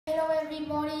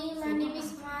everybody, my name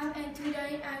is Hoang and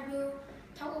today I will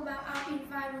talk about our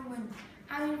environment.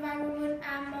 Our environment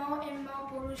are more and more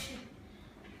pollution.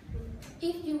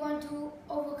 If you want to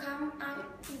overcome our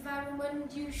environment,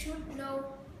 you should know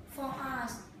for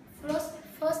us.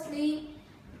 Firstly,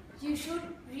 you should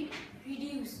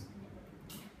reduce.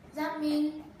 That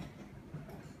means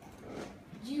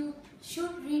you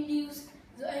should reduce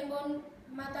the amount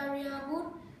material good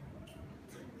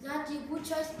that you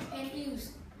purchase and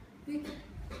use.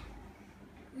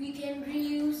 We can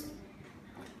reuse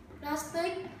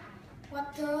plastic,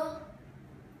 water.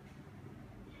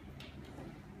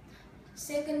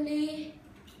 Secondly,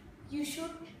 you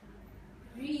should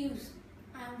reuse.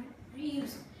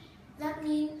 That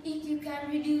means if you can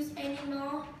reduce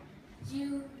anymore,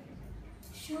 you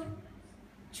should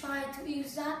try to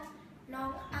use that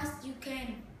long as you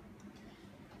can.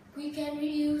 We can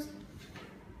reuse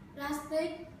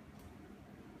plastic.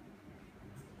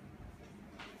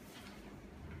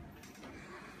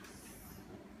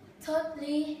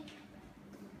 Thirdly,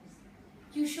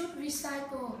 you should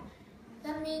recycle.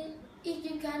 That means if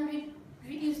you can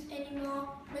reduce anymore,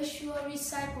 make sure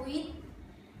recycle it.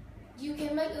 You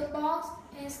can make a box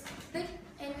and stick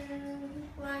and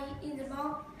write in the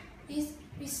box is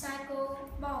recycle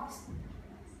box.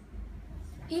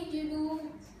 If you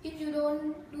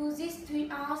don't do this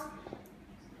 3 hours,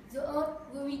 the earth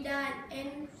will be dead,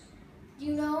 and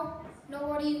you know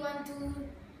nobody want to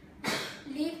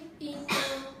live in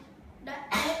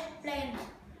that planet.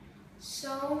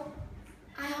 So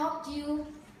I hope you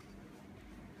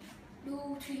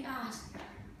do 3 hours.